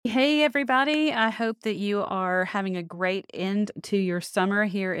Hey, everybody. I hope that you are having a great end to your summer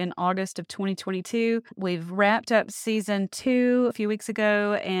here in August of 2022. We've wrapped up season 2 a few weeks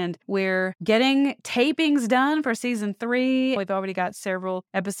ago, and we're getting tapings done for season 3. We've already got several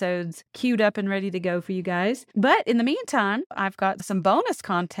episodes queued up and ready to go for you guys. But in the meantime, I've got some bonus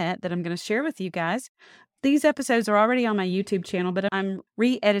content that I'm going to share with you guys. These episodes are already on my YouTube channel, but I'm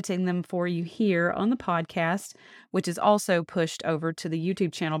re-editing them for you here on the podcast, which is also pushed over to the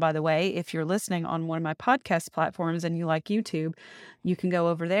YouTube channel, by the way. If you're listening on one of my podcast platforms and you like YouTube, you can go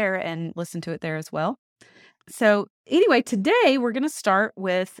over there and listen to it there as well. So anyway, today we're going to start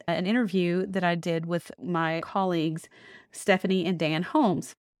with an interview that I did with my colleagues, Stephanie and Dan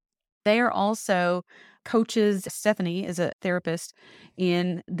Holmes. They are also coaches. Stephanie is a therapist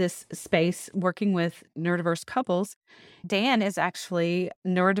in this space working with neurodiverse couples. Dan is actually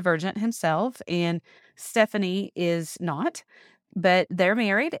neurodivergent himself, and Stephanie is not, but they're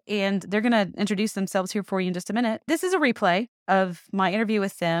married and they're going to introduce themselves here for you in just a minute. This is a replay of my interview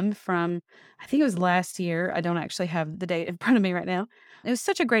with them from, I think it was last year. I don't actually have the date in front of me right now. It was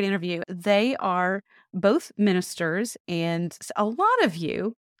such a great interview. They are both ministers, and a lot of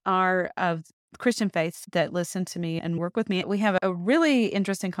you are of Christian faiths that listen to me and work with me. We have a really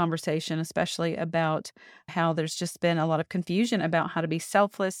interesting conversation, especially about how there's just been a lot of confusion about how to be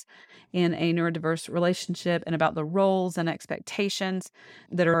selfless in a neurodiverse relationship and about the roles and expectations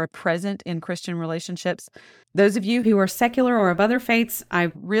that are present in Christian relationships. Those of you who are secular or of other faiths,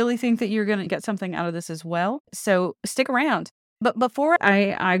 I really think that you're going to get something out of this as well. So stick around. But before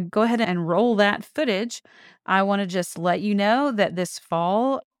I go ahead and roll that footage, I want to just let you know that this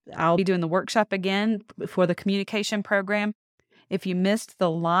fall, I'll be doing the workshop again for the communication program. If you missed the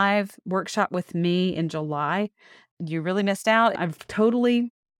live workshop with me in July, you really missed out. I've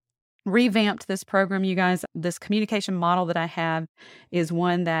totally revamped this program, you guys. This communication model that I have is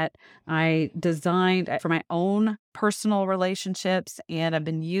one that I designed for my own personal relationships, and I've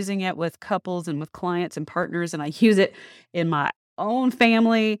been using it with couples and with clients and partners, and I use it in my own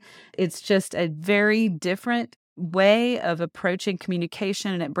family. It's just a very different way of approaching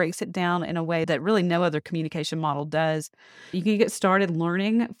communication, and it breaks it down in a way that really no other communication model does. You can get started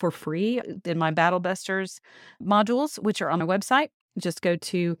learning for free in my Battle Busters modules, which are on my website. Just go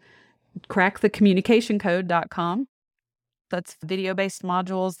to crackthecommunicationcode.com. That's video-based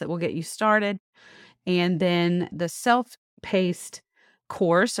modules that will get you started. And then the self-paced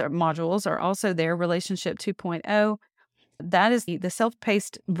course or modules are also there, Relationship 2.0. That is the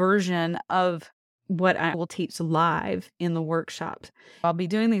self-paced version of what I will teach live in the workshops. I'll be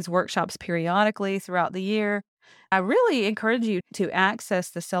doing these workshops periodically throughout the year. I really encourage you to access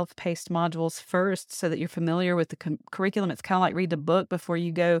the self-paced modules first so that you're familiar with the curriculum. It's kind of like read a book before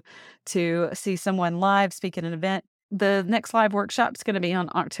you go to see someone live speak at an event. The next live workshop is going to be on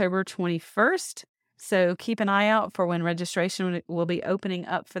October 21st. So keep an eye out for when registration will be opening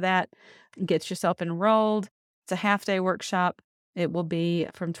up for that. Get yourself enrolled. It's a half-day workshop. It will be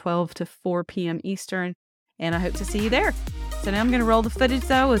from 12 to 4 p.m. Eastern, and I hope to see you there. So now I'm going to roll the footage,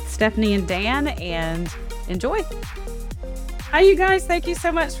 though, with Stephanie and Dan, and enjoy. Hi, you guys. Thank you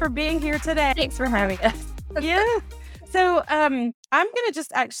so much for being here today. Thanks for having us. Yeah. So I'm going to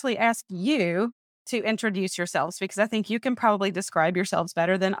just actually ask you to introduce yourselves, because I think you can probably describe yourselves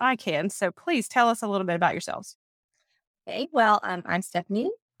better than I can. So please tell us a little bit about yourselves. Okay, well, I'm Stephanie.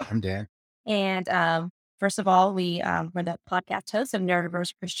 I'm Dan. And first of all, we're the podcast hosts of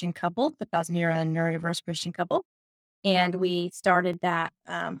Neurodiverse Christian Couple, because we're a neurodiverse Christian couple. And we started that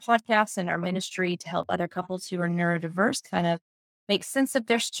podcast and our ministry to help other couples who are neurodiverse kind of make sense of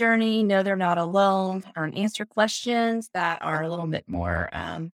their journey, know they're not alone, or answer questions that are a little bit more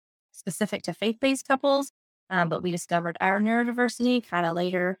specific to faith-based couples. But we discovered our neurodiversity kind of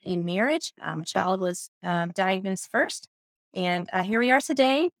later in marriage. A child was diagnosed first. And here we are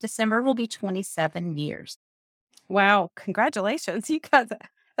today. December will be 27 years. Wow. Congratulations. You guys,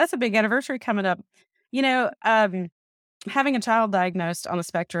 that's a big anniversary coming up. You know, having a child diagnosed on the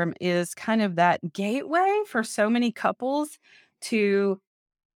spectrum is kind of that gateway for so many couples to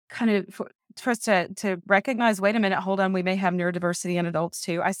kind of for us to recognize, wait a minute, hold on, we may have neurodiversity in adults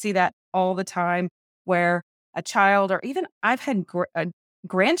too. I see that all the time where a child, or even I've had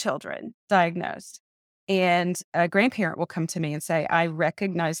grandchildren diagnosed, and a grandparent will come to me and say, I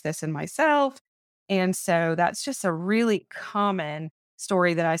recognize this in myself. And so that's just a really common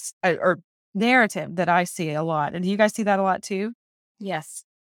story that or narrative that I see a lot. And do you guys see that a lot too? Yes,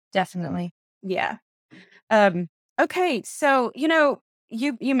 definitely. Yeah. Okay. So,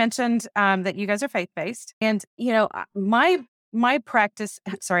 you mentioned that you guys are faith-based, and my practice.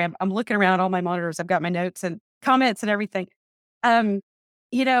 Sorry, I'm looking around all my monitors. I've got my notes and comments and everything.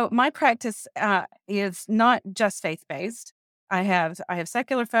 My practice is not just faith based. I have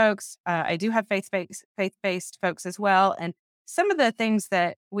secular folks. I do have faith based folks as well. And some of the things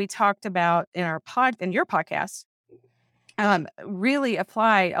that we talked about in your podcast really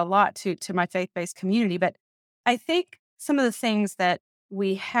apply a lot to my faith based community. But I think some of the things that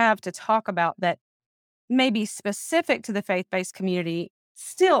we have to talk about that may be specific to the faith based community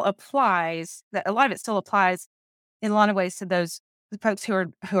still applies. That a lot of it still applies in a lot of ways to those folks who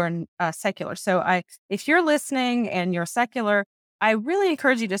are secular. So if you're listening and you're secular, I really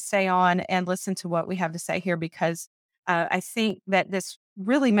encourage you to stay on and listen to what we have to say here because I think that this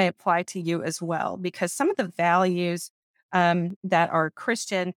really may apply to you as well. Because some of the values that are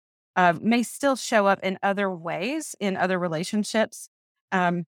Christian may still show up in other ways in other relationships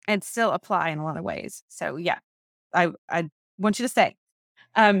and still apply in a lot of ways. So yeah, I want you to stay.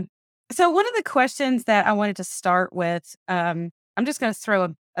 Um, so one of the questions that I wanted to start with, I'm just going to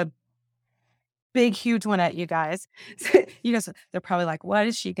throw a big, huge one at you guys. You guys, they're probably like, "What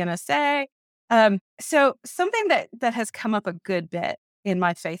is she going to say?" So something that has come up a good bit in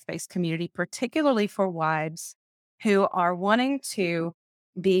my faith-based community, particularly for wives who are wanting to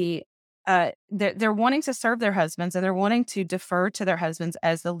be, they're wanting to serve their husbands and they're wanting to defer to their husbands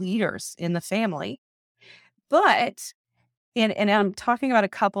as the leaders in the family, but and I'm talking about a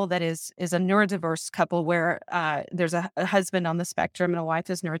couple that is a neurodiverse couple where there's a husband on the spectrum and a wife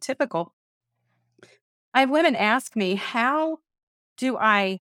is neurotypical. I have women ask me, how do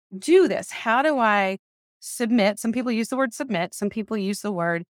I do this? How do I submit? Some people use the word submit. Some people use the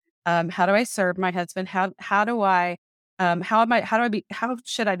word, how do I serve my husband? How do I, how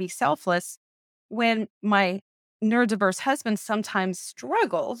should I be selfless when my neurodiverse husband sometimes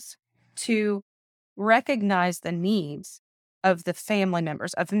struggles to recognize the needs of the family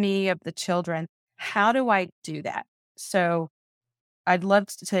members, of me, of the children. How do I do that? So I'd love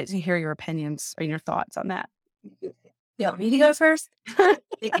to hear your opinions or your thoughts on that. You want me to go first?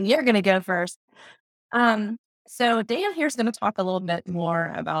 Thinking you're going to go first. Um, so Dan here is going to talk a little bit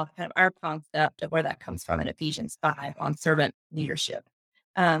more about kind of our concept of where that comes from in Ephesians 5 on servant leadership.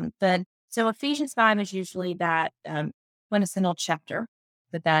 But so Ephesians 5 is usually that quintessential chapter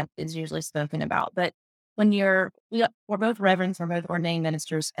that is usually spoken about. But when we're both reverends, we're both ordained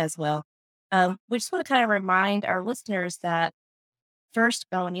ministers as well. We just want to kind of remind our listeners that first,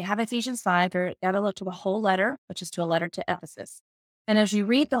 when you have Ephesians 5, you're got to look to the whole letter, which is to a letter to Ephesus. And as you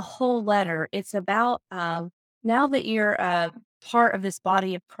read the whole letter, it's about now that you're part of this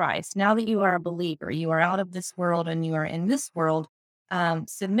body of Christ, now that you are a believer, you are out of this world and you are in this world,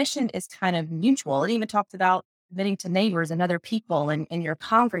 submission is kind of mutual. It even talks about submitting to neighbors and other people and your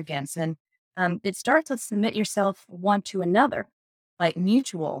congregants. And it starts with submit yourself one to another, like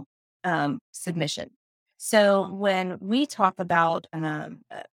mutual submission. So when we talk about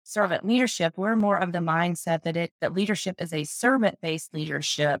servant leadership, we're more of the mindset that leadership is a servant-based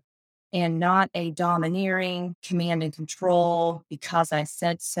leadership and not a domineering command and control because I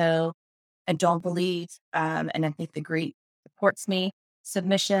said so. I don't believe, and I think the Greek supports me,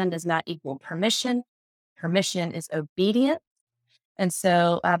 submission does not equal permission. Permission is obedience. And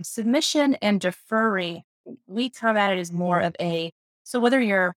so submission and deferring, we come at it as more of so whether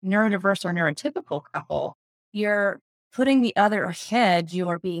you're neurodiverse or neurotypical couple, you're putting the other ahead, you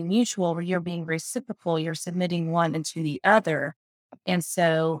are being mutual, or you're being reciprocal, you're submitting one into the other. And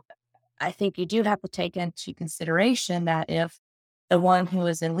so I think you do have to take into consideration that if the one who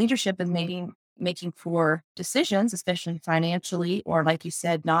is in leadership is making poor decisions, especially financially, or like you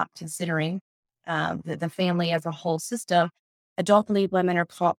said, not considering the family as a whole system, I don't believe women are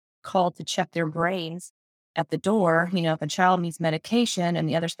called to check their brains at the door. If a child needs medication and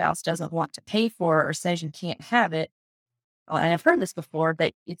the other spouse doesn't want to pay for it or says you can't have it, and I've heard this before,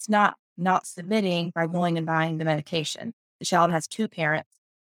 that it's not submitting by going and buying the medication. The child has two parents,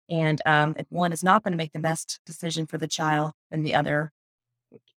 and if one is not going to make the best decision for the child, then the other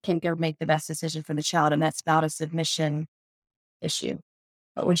can go make the best decision for the child, and that's not a submission issue.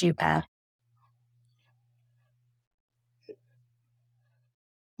 What would you add?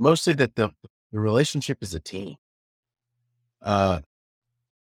 Mostly that the relationship is a team, and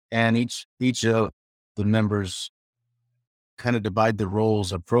each of the members kind of divide the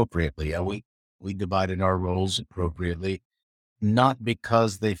roles appropriately. And we divided our roles appropriately, not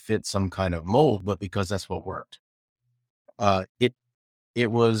because they fit some kind of mold, but because that's what worked. It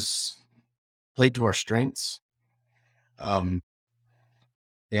was played to our strengths, and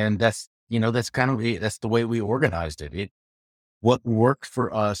that's kind of that's the way we organized it. What worked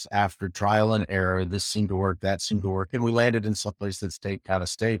for us after trial and error, this seemed to work, that seemed to work, and we landed in some place that stayed kind of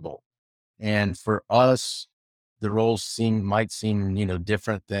stable. And for us, the roles might seem,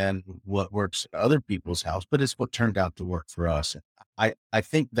 different than what works at other people's house, but it's what turned out to work for us. I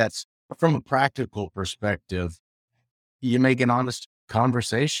think that's from a practical perspective, you make an honest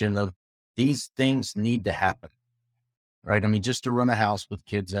conversation of these things need to happen, right? I mean, just to run a house with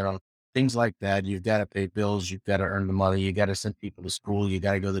kids that are things like that, you've got to pay bills, you've got to earn the money, you got to send people to school, you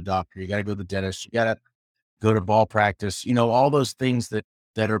got to go to the doctor, you got to go to the dentist, you got to go to ball practice, all those things that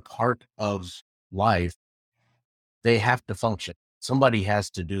are part of life, they have to function. Somebody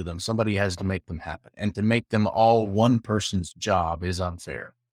has to do them. Somebody has to make them happen. And to make them all one person's job is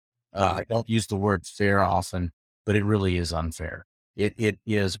unfair. I don't use the word fair often, but it really is unfair. It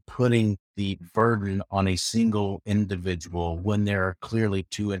is putting the burden on a single individual when there are clearly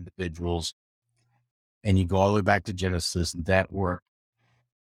two individuals. And you go all the way back to Genesis that are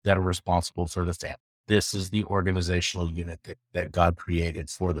responsible for the family. This is the organizational unit that God created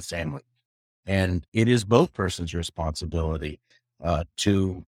for the family. And it is both persons' responsibility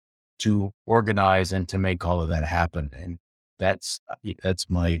to organize and to make all of that happen. And that's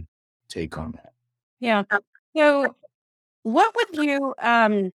my take on that. Yeah. So what would you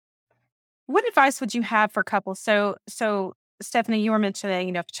what advice would you have for couples? So Stephanie, you were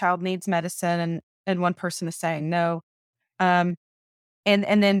mentioning, if a child needs medicine and one person is saying no. Um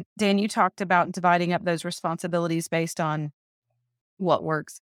and then Dan, you talked about dividing up those responsibilities based on what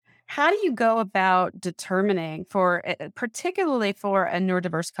works. How do you go about determining particularly for a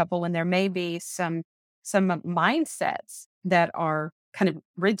neurodiverse couple when there may be some mindsets that are kind of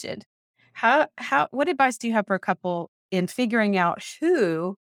rigid? What advice do you have for a couple in figuring out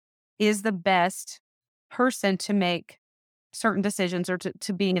who is the best person to make certain decisions or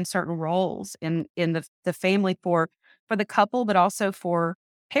to be in certain roles in the family for the couple, but also for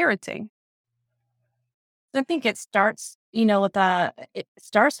parenting? I think it starts, it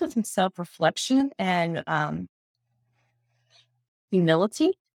starts with some self-reflection and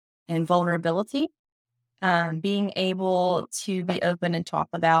humility and vulnerability. Being able to be open and talk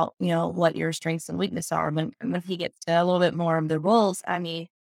about, what your strengths and weaknesses are. When he gets to a little bit more of the roles, I mean,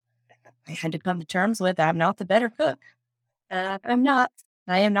 I had to come to terms with I'm not the better cook. I'm not.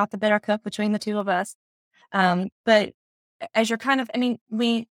 I am not the better cook between the two of us. But as you're kind of, I mean,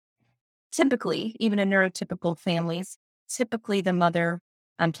 we typically, even in neurotypical families, typically the mother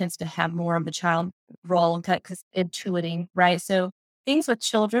tends to have more of the child role and because intuiting, right? So things with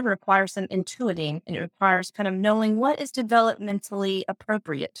children require some intuiting and it requires kind of knowing what is developmentally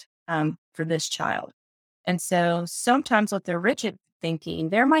appropriate for this child. And so sometimes with the rigid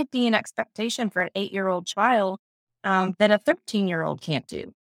thinking, there might be an expectation for an 8-year-old child that a 13-year-old can't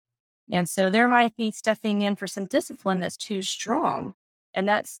do. And so there might be stepping in for some discipline that's too strong. And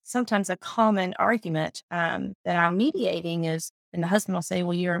that's sometimes a common argument that I'm mediating is, and the husband will say,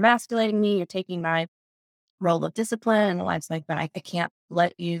 well, you're emasculating me. You're taking my role of discipline. And the wife's like, but I can't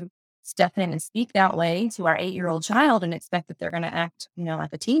let you step in and speak that way to our 8-year-old child and expect that they're going to act,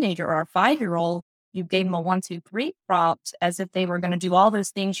 like a teenager or a 5-year-old. You gave them a 1, 2, 3 prompt as if they were going to do all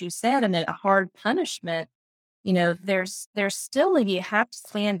those things you said and then a hard punishment. There's still you have to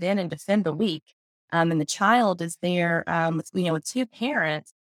stand in and defend the weak. And the child is there, with two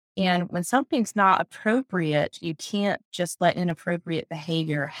parents. And when something's not appropriate, you can't just let inappropriate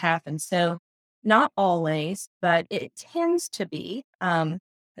behavior happen. So not always, but it tends to be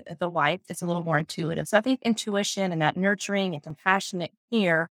the wife that's a little more intuitive. So I think intuition and that nurturing and compassionate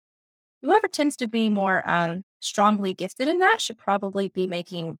care, whoever tends to be more strongly gifted in that should probably be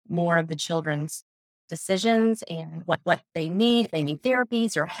making more of the children's decisions and what they need. If they need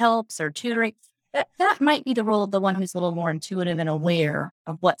therapies or helps or tutoring. That might be the role of the one who's a little more intuitive and aware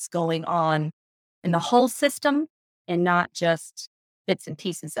of what's going on in the whole system and not just bits and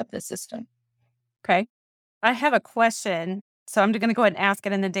pieces of the system. Okay. I have a question. So I'm going to go ahead and ask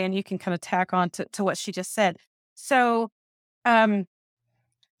it. And then Dan, you can kind of tack on to what she just said. So, um,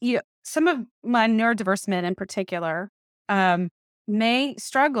 some of my neurodiverse men in particular, may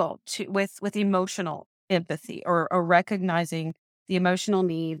struggle with emotional empathy or recognizing the emotional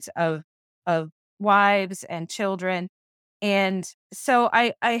needs of wives and children. And so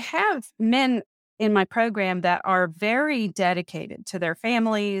I have men in my program that are very dedicated to their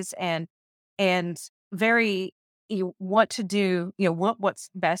families and very want to do, what's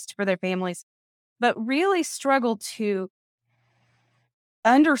best for their families, but really struggle to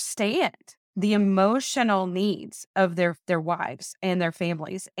understand the emotional needs of their wives and their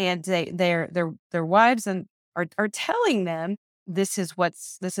families. And their wives and are telling them this is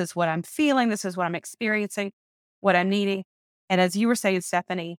what I'm feeling, this is what I'm experiencing, what I'm needing. And as you were saying,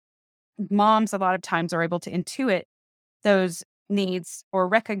 Stephanie, moms a lot of times are able to intuit those needs or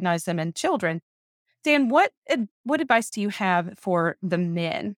recognize them in children. Dan, what advice do you have for the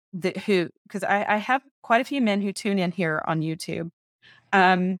men because I have quite a few men who tune in here on YouTube.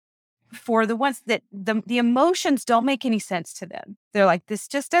 For the ones that the emotions don't make any sense to them. They're like, this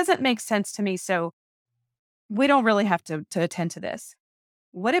just doesn't make sense to me. So we don't really have to attend to this.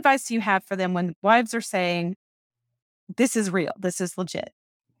 What advice do you have for them when wives are saying, this is real, this is legit?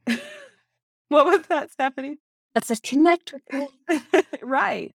 What was that, Stephanie? That's a connect with me.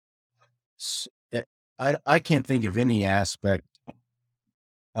 Right. I can't think of any aspect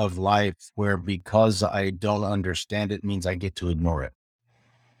of life where because I don't understand it means I get to ignore it.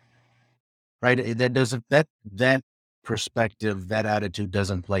 Right? That perspective, that attitude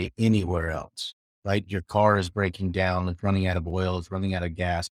doesn't play anywhere else. Right? Your car is breaking down, it's running out of oil, it's running out of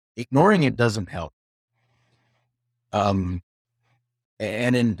gas. Ignoring it doesn't help. And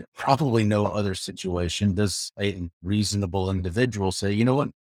in probably no other situation does a reasonable individual say, you know what,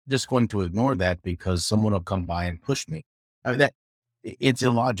 I'm just going to ignore that because someone will come by and push me. I mean, it's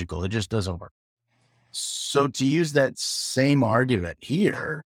illogical. It just doesn't work. So to use that same argument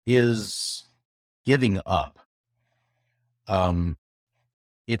here is giving up.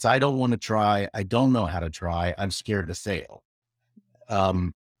 It's, I don't want to try. I don't know how to try. I'm scared to fail.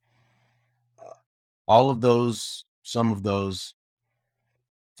 All of those, some of those,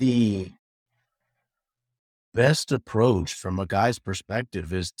 the best approach from a guy's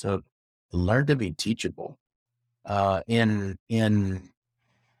perspective is to learn to be teachable. I mean,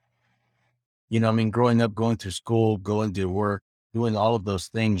 growing up, going through school, going to work, doing all of those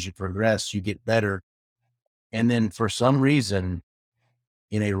things, you progress, you get better. And then for some reason,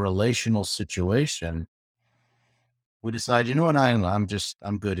 in a relational situation, we decide, you know what, I'm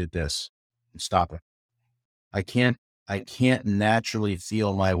good at this. Stop it. I can't naturally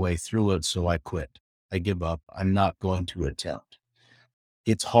feel my way through it. So I quit. I give up. I'm not going to attempt.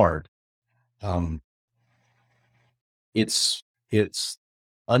 It's hard. It's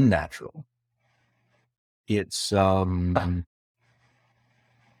unnatural. It's,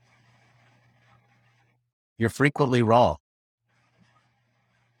 you're frequently wrong.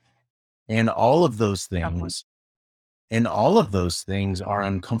 And all of those things are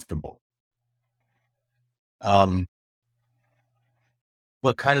uncomfortable. But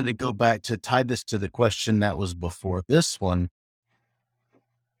kind of to go back to tie this to the question that was before this one,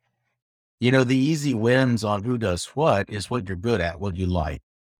 the easy wins on who does what is what you're good at, what you like.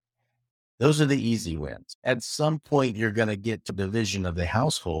 Those are the easy wins. At some point, you're going to get to the division of the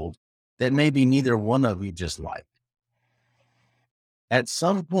household that maybe neither one of you just like. At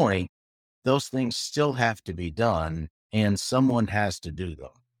some point, those things still have to be done and someone has to do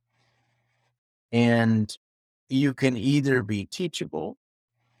them. And you can either be teachable,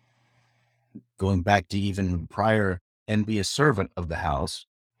 going back to even prior, and be a servant of the house,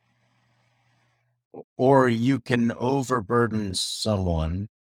 or you can overburden someone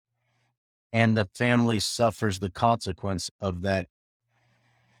and the family suffers the consequence of that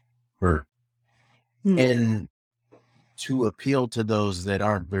hurt. And to appeal to those that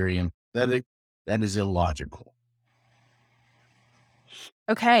aren't very empathetic, that is illogical.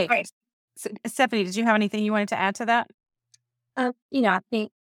 Okay. Right. So, Stephanie, did you have anything you wanted to add to that? I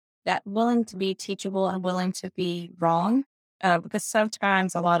think that willing to be teachable and willing to be wrong, because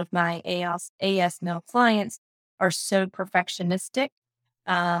sometimes a lot of my AS male clients are so perfectionistic.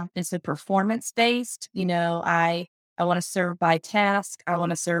 It's a performance based. I want to serve by task. I want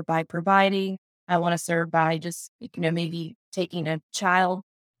to serve by providing. I want to serve by just, maybe taking a child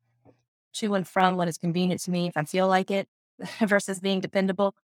to and from when it's convenient to me if I feel like it versus being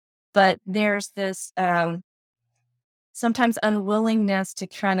dependable. But there's this, sometimes unwillingness to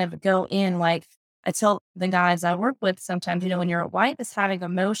kind of go in. Like I tell the guys I work with sometimes, when your wife is having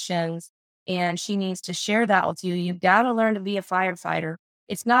emotions and she needs to share that with you, you've got to learn to be a firefighter.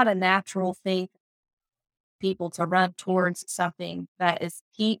 It's not a natural thing people to run towards something that is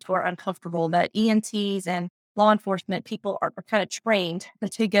heat or uncomfortable, that EMTs and law enforcement people are kind of trained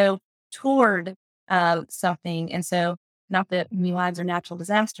to go toward something. And so not that new lives are natural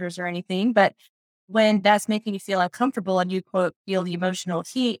disasters or anything, but when that's making you feel uncomfortable and you quote feel the emotional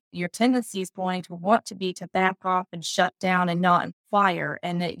heat, your tendency is going to want to be to back off and shut down and not inquire.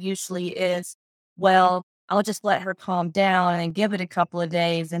 And it usually is, well, I'll just let her calm down and give it a couple of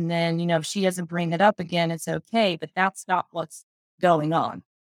days. And then, if she doesn't bring it up again, it's okay. But that's not what's going on.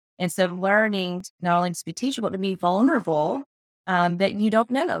 And so learning not only to be teachable, to be vulnerable, that you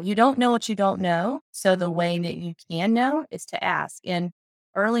don't know. You don't know what you don't know. So the way that you can know is to ask. And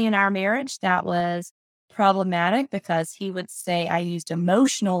early in our marriage, that was problematic because he would say I used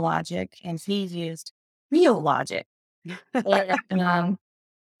emotional logic and he used real logic. And,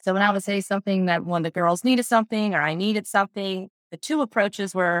 So when I would say something that one of the girls needed something or I needed something, the two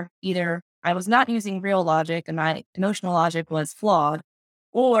approaches were either I was not using real logic and my emotional logic was flawed,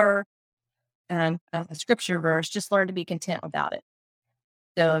 or a scripture verse, just learn to be content without it.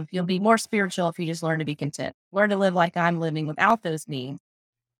 So if you'll be more spiritual if you just learn to be content, learn to live like I'm living without those needs,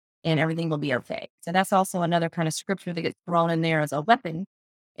 and everything will be okay. So that's also another kind of scripture that gets thrown in there as a weapon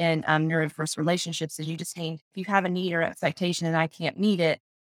in neuro-diverse relationships. Is you just need, if you have a need or expectation and I can't meet it,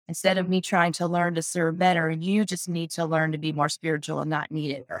 instead of me trying to learn to serve better, you just need to learn to be more spiritual and not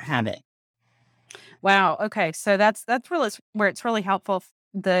need it or have it. Wow. Okay. So that's really where it's really helpful,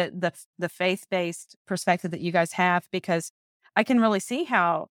 the faith-based perspective that you guys have, because I can really see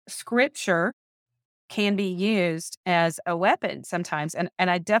how scripture can be used as a weapon sometimes. And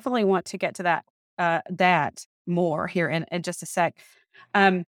I definitely want to get to that more here in just a sec.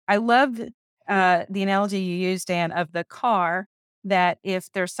 I love the analogy you used, Dan, of the car, that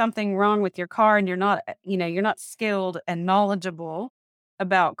if there's something wrong with your car and you're not skilled and knowledgeable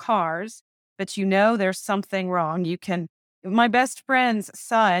about cars, but there's something wrong, you can my best friend's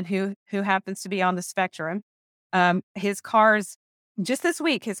son, who happens to be on the spectrum, his car's just this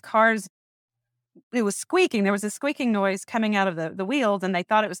week, his car's it was squeaking. There was a squeaking noise coming out of the wheels, and they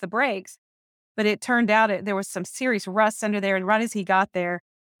thought it was the brakes, but it turned out there was some serious rust under there. And right as he got there,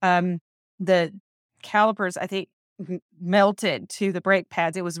 the calipers, I think, melted to the brake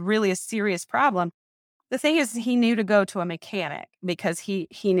pads. It was really a serious problem. The thing is, he knew to go to a mechanic because he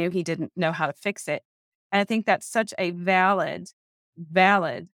knew he didn't know how to fix it. And I think that's such a valid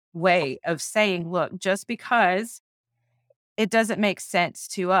way of saying, look, just because it doesn't make sense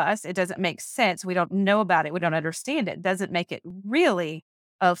to us. It doesn't make sense. We don't know about it. We don't understand it. Doesn't make it really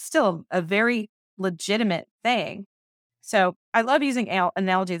still a very legitimate thing. So I love using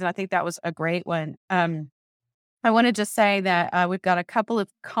analogies, and I think that was a great one. I want to just say that we've got a couple of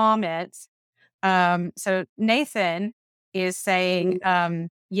comments. So Nathan is saying,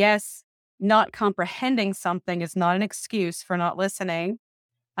 yes, not comprehending something is not an excuse for not listening.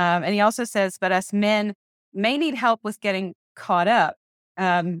 And he also says, but us men may need help with getting caught up.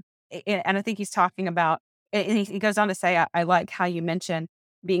 And I think he's talking about, and he goes on to say, I like how you mentioned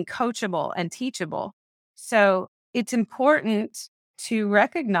being coachable and teachable. So it's important to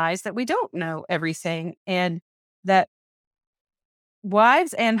recognize that we don't know everything, and that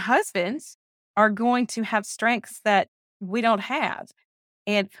wives and husbands are going to have strengths that we don't have.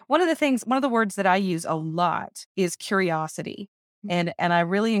 And one of the words that I use a lot is curiosity. And I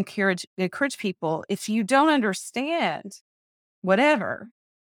really encourage people, if you don't understand whatever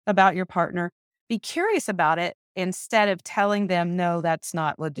about your partner, be curious about it instead of telling them, no, that's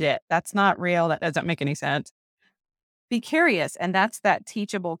not legit. That's not real. That doesn't make any sense. Be curious. And that's that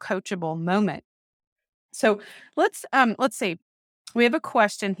teachable, coachable moment. So let's see. We have a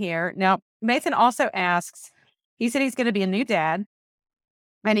question here. Now, Nathan also asks, he said he's going to be a new dad,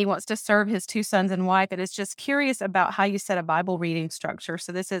 and he wants to serve his two sons and wife, and is just curious about how you set a Bible reading structure.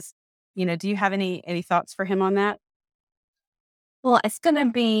 So this is, do you have any thoughts for him on that? Well, it's going to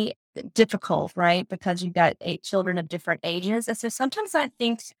be difficult, right? Because you've got 8 children of different ages. And so sometimes I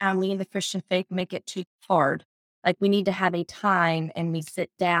think we in the Christian faith make it too hard. Like we need to have a time and we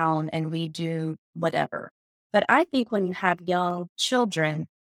sit down and we do whatever. But I think when you have young children,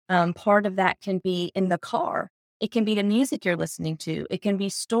 part of that can be in the car. It can be the music you're listening to. It can be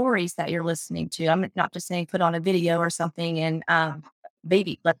stories that you're listening to. I'm not just saying put on a video or something and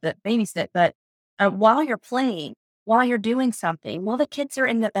let the baby sit, but while you're playing, while you're doing something, while the kids are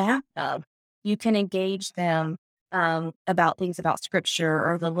in the bathtub, you can engage them about things about scripture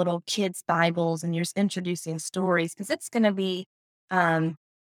or the little kids' Bibles, and you're just introducing stories because it's going to be um,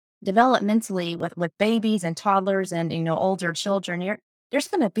 developmentally with babies and toddlers and older children. There's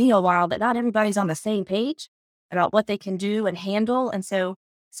going to be a while that not everybody's on the same page about what they can do and handle, and so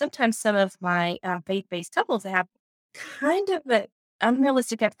sometimes some of my faith-based couples have kind of an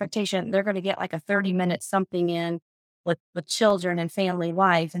unrealistic expectation. They're going to get like a 30-minute something in with children and family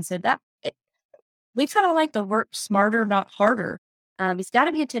life. And so we kind of like to work smarter, not harder. It's got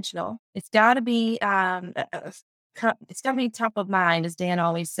to be intentional. It's got to be, it's got to be top of mind, as Dan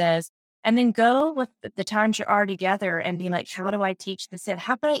always says. And then go with the times you're already together and be like, how do I teach this in?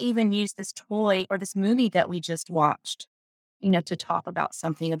 How can I even use this toy or this movie that we just watched, to talk about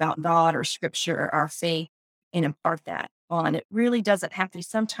something about God or scripture or our faith and impart that on. It really doesn't have to be.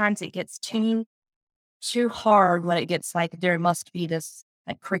 Sometimes it gets too hard when it gets like there must be this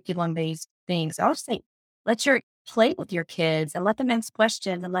like curriculum based things. I would say let your play with your kids and let them ask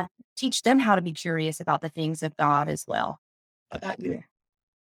questions and teach them how to be curious about the things of God as well.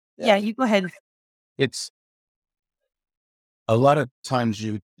 Yeah, you go ahead. It's a lot of times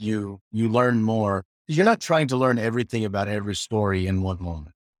you learn more. You're not trying to learn everything about every story in one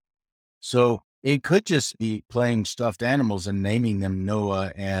moment. So it could just be playing stuffed animals and naming them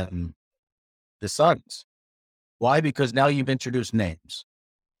Noah and the sons. Why? Because now you've introduced names.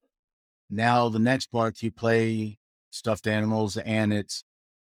 Now the next part you play stuffed animals and it's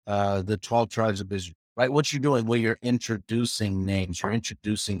the 12 tribes of Israel, right? What you're doing, well, you're introducing names, you're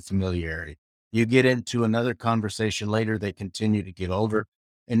introducing familiarity. You get into another conversation later, they continue to get older,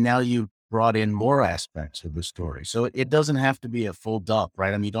 and now you brought in more aspects of the story. So it doesn't have to be a full dump,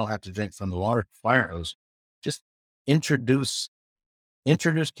 right? I mean, you don't have to drink from the water fire hose. Just introduce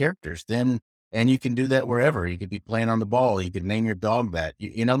characters then, and you can do that wherever. You could be playing on the ball. You could name your dog that.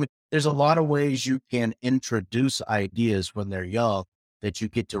 You know, there's a lot of ways you can introduce ideas when they're young that you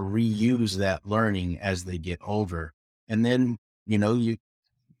get to reuse that learning as they get older. And then, you know, you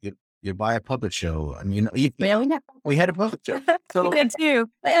buy a puppet show. I mean, we had a puppet show. So, We did too.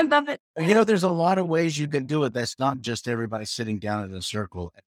 I love it. you know, there's a lot of ways you can do it. That's not just everybody sitting down in a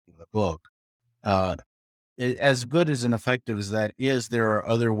circle and reading a book. Uh, as good as and effective as that is, there are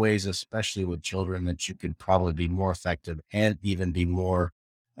other ways, especially with children, that you could probably be more effective and even be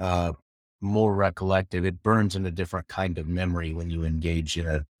uh, more recollective. It burns in a different kind of memory when you engage in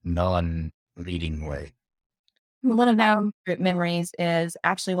a non-reading way. One of our group memories is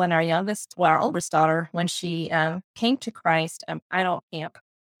actually when our oldest daughter, when she came to Christ. I don't camp,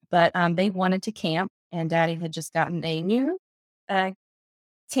 but they wanted to camp, and Daddy had just gotten a new uh,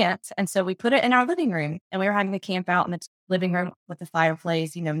 tent, and so we put it in our living room, and we were having to camp out in the living room with the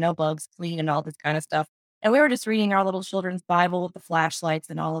fireplace, no bugs, clean, and all this kind of stuff. And we were just reading our little children's Bible with the flashlights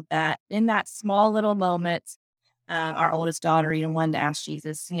and all of that. In that small little moment, our oldest daughter, wanted to ask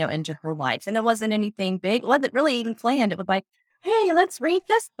Jesus, into her life. And it wasn't anything big. It wasn't really even planned. It was like, hey, let's read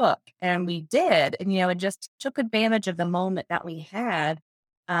this book. And we did. And, it just took advantage of the moment that we had.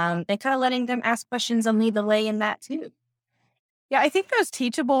 And kind of letting them ask questions and lead the way in that too. Yeah, I think those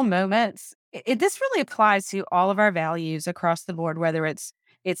teachable moments, this really applies to all of our values across the board, whether it's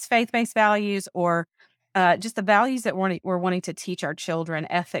faith-based values or just the values that we're wanting to teach our children,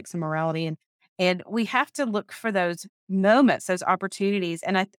 ethics and morality. And we have to look for those moments, those opportunities.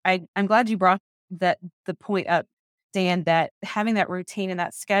 And I'm glad you brought the point up, Dan, that having that routine and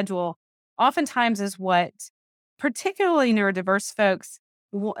that schedule oftentimes is what particularly neurodiverse folks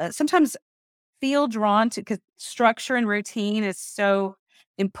sometimes feel drawn to, because structure and routine is so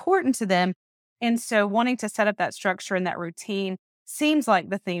important to them. And so wanting to set up that structure and that routine seems like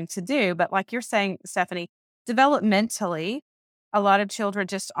the thing to do. But like you're saying, Stephanie, developmentally, a lot of children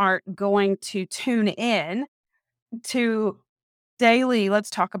just aren't going to tune in to daily, let's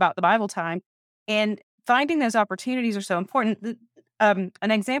talk about the Bible time. And finding those opportunities are so important. An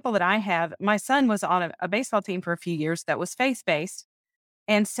example that I have, my son was on a baseball team for a few years that was faith based.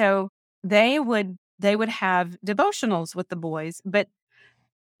 And so they would have devotionals with the boys, but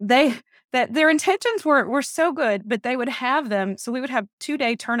they that their intentions were so good, but they would have them. So we would have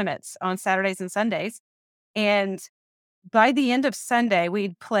 2-day tournaments on Saturdays and Sundays. And by the end of Sunday,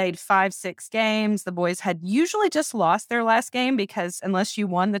 we'd played 5, 6 games. The boys had usually just lost their last game because unless you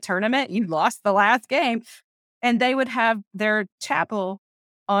won the tournament, you lost the last game. And they would have their chapel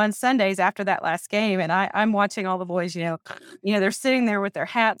on Sundays after that last game, and I'm watching all the boys, they're sitting there with their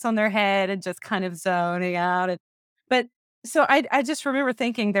hats on their head and just kind of zoning out. But so I just remember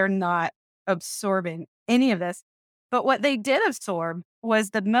thinking they're not absorbing any of this. But what they did absorb was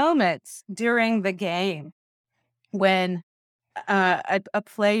the moments during the game when a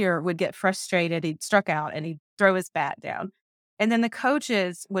player would get frustrated, he'd struck out and he'd throw his bat down. And then the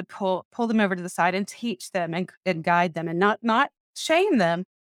coaches would pull them over to the side and teach them and guide them and not shame them,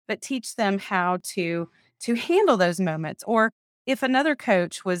 but teach them how to handle those moments. Or if another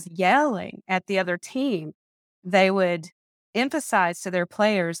coach was yelling at the other team, they would emphasize to their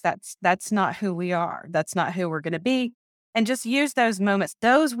players that's not who we are. That's not who we're going to be. And just use those moments.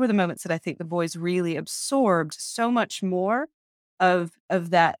 Those were the moments that I think the boys really absorbed so much more of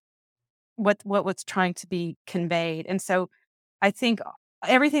that, what was trying to be conveyed. And so I think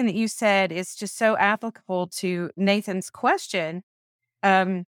everything that you said is just so applicable to Nathan's question,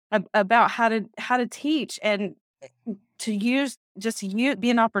 about how to teach and to use just be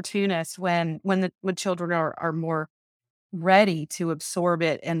an opportunist when children are more ready to absorb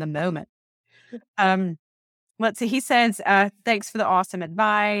it in the moment. Um, let's see. He says, "Thanks for the awesome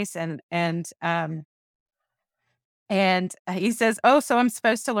advice," and he says, "Oh, so I'm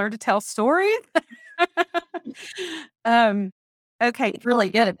supposed to learn to tell stories?" um, okay, Really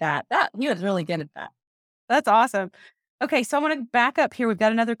good at that. He was really good at that. that's awesome. Okay, so I want to back up here. We've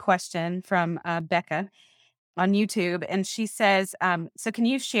got another question from Becca. on YouTube, and she says, so can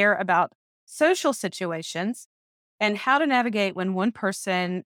you share about social situations and how to navigate when one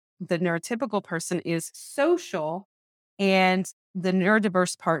person, the neurotypical person, is social and the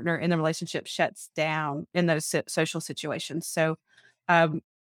neurodiverse partner in the relationship shuts down in those social situations. So, um,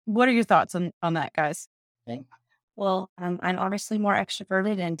 what are your thoughts on that, guys? Okay. Well, I'm obviously more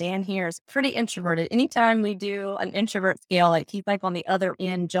extroverted, and Dan here is pretty introverted. Anytime we do an introvert scale, like he's like on the other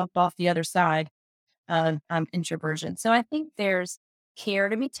end, jumped off the other side of introversion. So I think there's care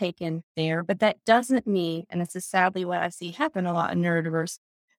to be taken there, but that doesn't mean, and this is sadly what I see happen a lot in neurodiverse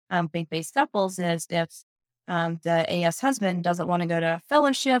faith-based couples, is if the AS husband doesn't want to go to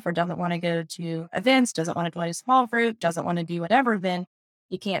fellowship or doesn't want to go to events, doesn't want to join a small group, doesn't want to do whatever, then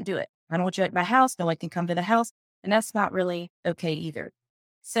you can't do it. I don't want you at my house. No one can come to the house. And that's not really okay either.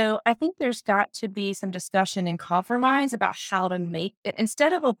 So I think there's got to be some discussion and compromise about how to make it,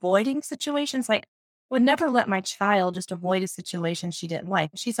 instead of avoiding situations, like would never let my child just avoid a situation she didn't like.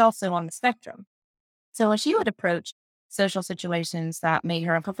 She's also on the spectrum. So when she would approach social situations that made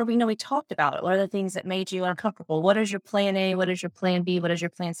her uncomfortable, we talked about it. What are the things that made you uncomfortable? What is your plan A? What is your plan B? What is your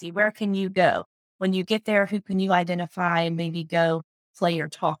plan C? Where can you go? When you get there, who can you identify and maybe go play or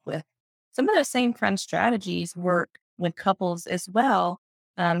talk with? Some of those same kind of strategies work with couples as well.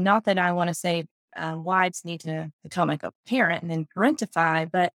 Not that I want to say wives need to become like a parent and then parentify,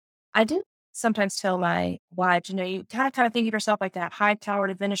 but I do sometimes tell my wives, you kind of think of yourself like that high-powered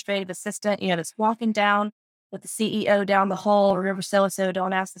administrative assistant, that's walking down with the CEO down the hall. Remember, so-and-so,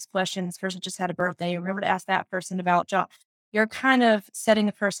 don't ask this question. This person just had a birthday. Remember to ask that person about job. You're kind of setting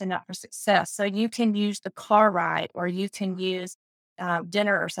the person up for success. So you can use the car ride, or you can use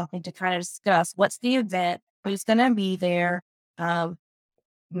dinner or something to kind of discuss what's the event, who's going to be there. Um,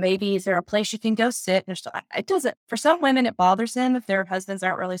 Maybe is there a place you can go sit? It doesn't, for some women, it bothers them if their husbands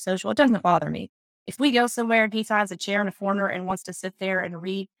aren't really social. It doesn't bother me. If we go somewhere and he finds a chair in a corner and wants to sit there and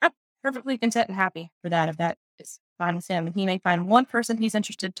read, I'm perfectly content and happy for that. If that is fine with him, and he may find one person he's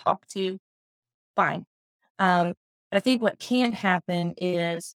interested to talk to, fine. But I think what can happen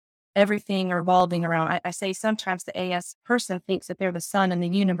is everything revolving around, I say sometimes the AS person thinks that they're the sun in the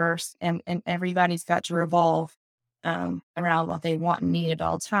universe, and everybody's got to revolve around what they want and need at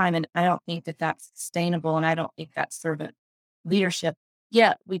all time. And I don't think that that's sustainable. And I don't think that's servant leadership.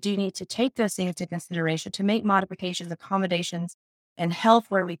 Yet we do need to take those things into consideration to make modifications, accommodations, and help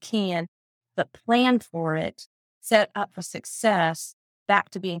where we can, but plan for it, set up for success, back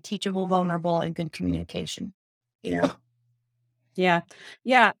to being teachable, vulnerable, and good communication. Yeah. Yeah.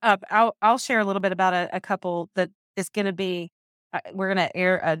 I'll share a little bit about a couple that is going to be, we're going to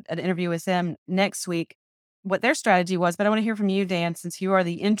air an interview with them next week, what their strategy was. But I want to hear from you, Dan, since you are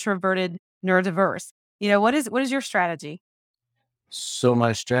the introverted neurodiverse. What is your strategy? So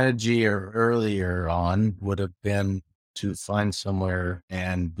my strategy earlier on would have been to find somewhere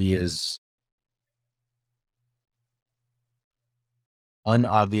and be as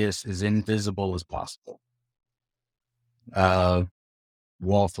unobvious, as invisible as possible.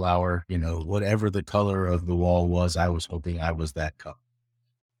 Wallflower, whatever the color of the wall was, I was hoping I was that color.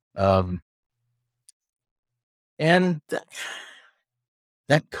 And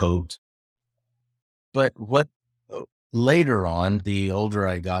that coped. But later on, the older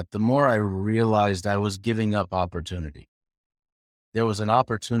I got, the more I realized I was giving up opportunity. There was an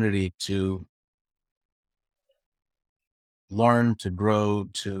opportunity to learn, to grow,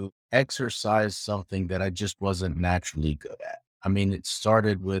 to exercise something that I just wasn't naturally good at. I mean, it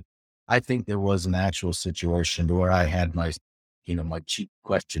started with, I think there was an actual situation where I had my cheat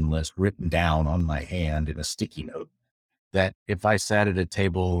question list written down on my hand in a sticky note, that if I sat at a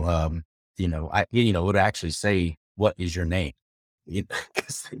table, it would actually say, "What is your name?"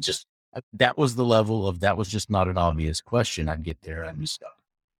 Because that was the level of, that was just not an obvious question. I'd get there and stuff.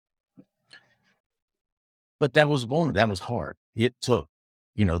 But that was hard. It took,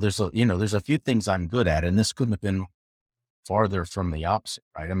 there's a few things I'm good at, and this couldn't have been farther from the opposite,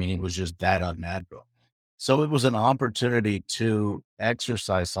 right? I mean, it was just that unnatural. So it was an opportunity to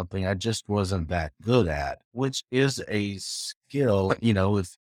exercise something I just wasn't that good at, which is a skill.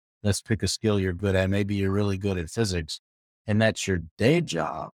 If let's pick a skill you're good at, maybe you're really good at physics and that's your day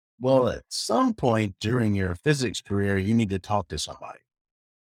job. Well, at some point during your physics career, you need to talk to somebody.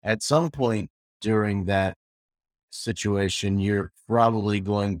 At some point during that situation, you're probably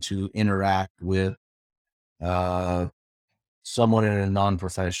going to interact with someone in a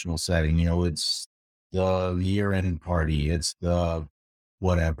non-professional setting. It's the year-end party, it's the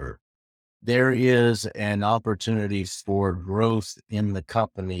whatever. There is an opportunity for growth in the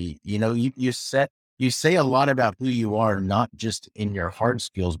company. You say a lot about who you are, not just in your hard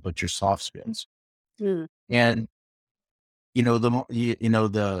skills, but your soft skills. Mm. And,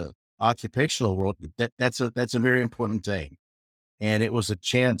 the occupational world, that's a very important thing. And it was a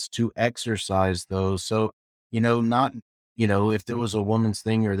chance to exercise those. So, not, if there was a woman's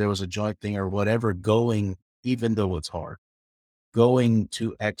thing or there was a joint thing or whatever, going, even though it's hard, going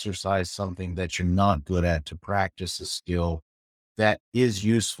to exercise something that you're not good at, to practice a skill that is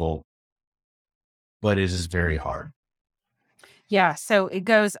useful, but it is very hard. Yeah. So it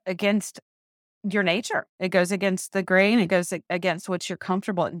goes against your nature. It goes against the grain. It goes against what you're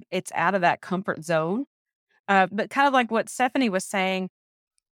comfortable in. It's out of that comfort zone. But kind of like what Stephanie was saying,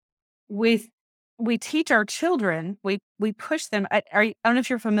 we we teach our children, we push them. I don't know if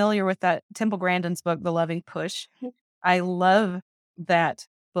you're familiar with that Temple Grandin's book, The Loving Push. I love that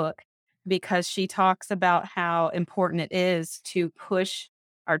book because she talks about how important it is to push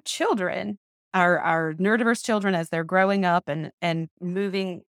our children, our neurodiverse children as they're growing up and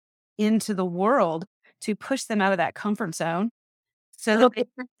moving into the world, to push them out of that comfort zone. So Little bit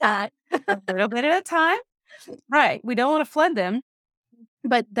at a time. a little bit at a time. Right. We don't want to flood them.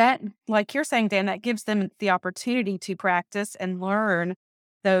 But that, like you're saying, Dan, that gives them the opportunity to practice and learn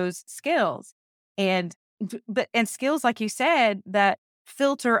those skills. And and skills, like you said, that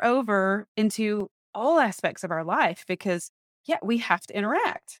filter over into all aspects of our life, because yeah, we have to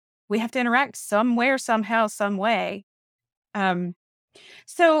interact. We have to interact somewhere, somehow, some way. Um,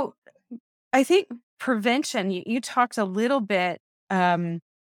 so I think prevention, you talked a little bit um,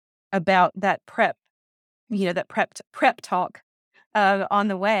 about that prep talk on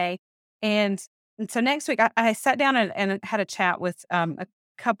the way. And so next week, I sat down and had a chat with a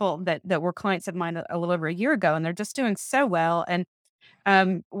couple that were clients of mine a little over a year ago, and they're just doing so well. And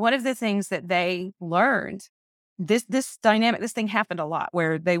one of the things that they learned, this dynamic, this thing happened a lot,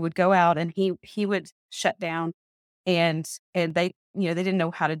 where they would go out and he would shut down, and they they didn't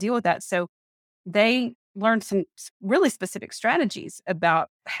know how to deal with that. So they learned some really specific strategies about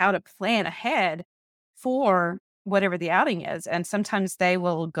how to plan ahead for whatever the outing is. And sometimes they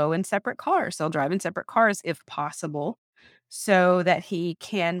will go in separate cars. They'll drive in separate cars if possible, so that he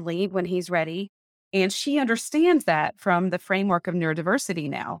can leave when he's ready. And she understands that from the framework of neurodiversity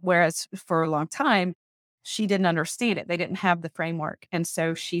now, whereas for a long time, she didn't understand it. They didn't have the framework. And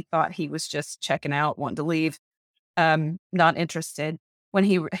so she thought he was just checking out, wanting to leave, not interested, when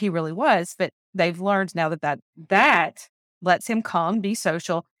he really was. But they've learned now that lets him come, be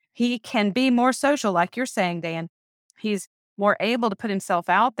social. He can be more social, like you're saying, Dan. He's more able to put himself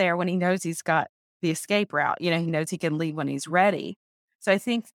out there when he knows he's got the escape route. He knows he can leave when he's ready. So I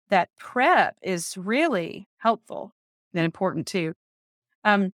think that prep is really helpful and important too.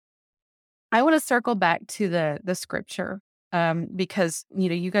 Um, I want to circle back to the scripture, because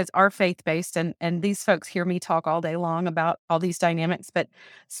you guys are faith based, and these folks hear me talk all day long about all these dynamics, but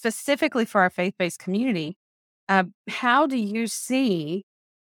specifically for our faith based community, how do you see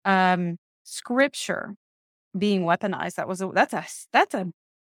scripture being weaponized? That's a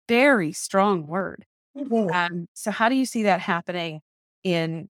very strong word. Mhm. So how do you see that happening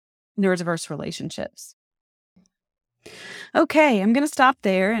in neurodiverse relationships? Okay, I'm going to stop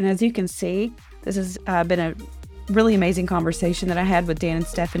there. And as you can see, this has been a really amazing conversation that I had with Dan and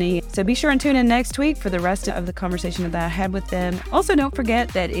Stephanie. So be sure and tune in next week for the rest of the conversation that I had with them. Also, don't forget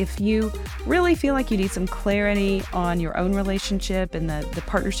that if you really feel like you need some clarity on your own relationship and the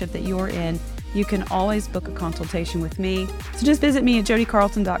partnership that you're in, you can always book a consultation with me. So just visit me at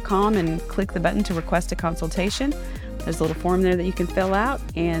jodycarlton.com and click the button to request a consultation. There's a little form there that you can fill out,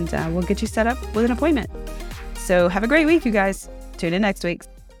 and we'll get you set up with an appointment. So have a great week, you guys. Tune in next week.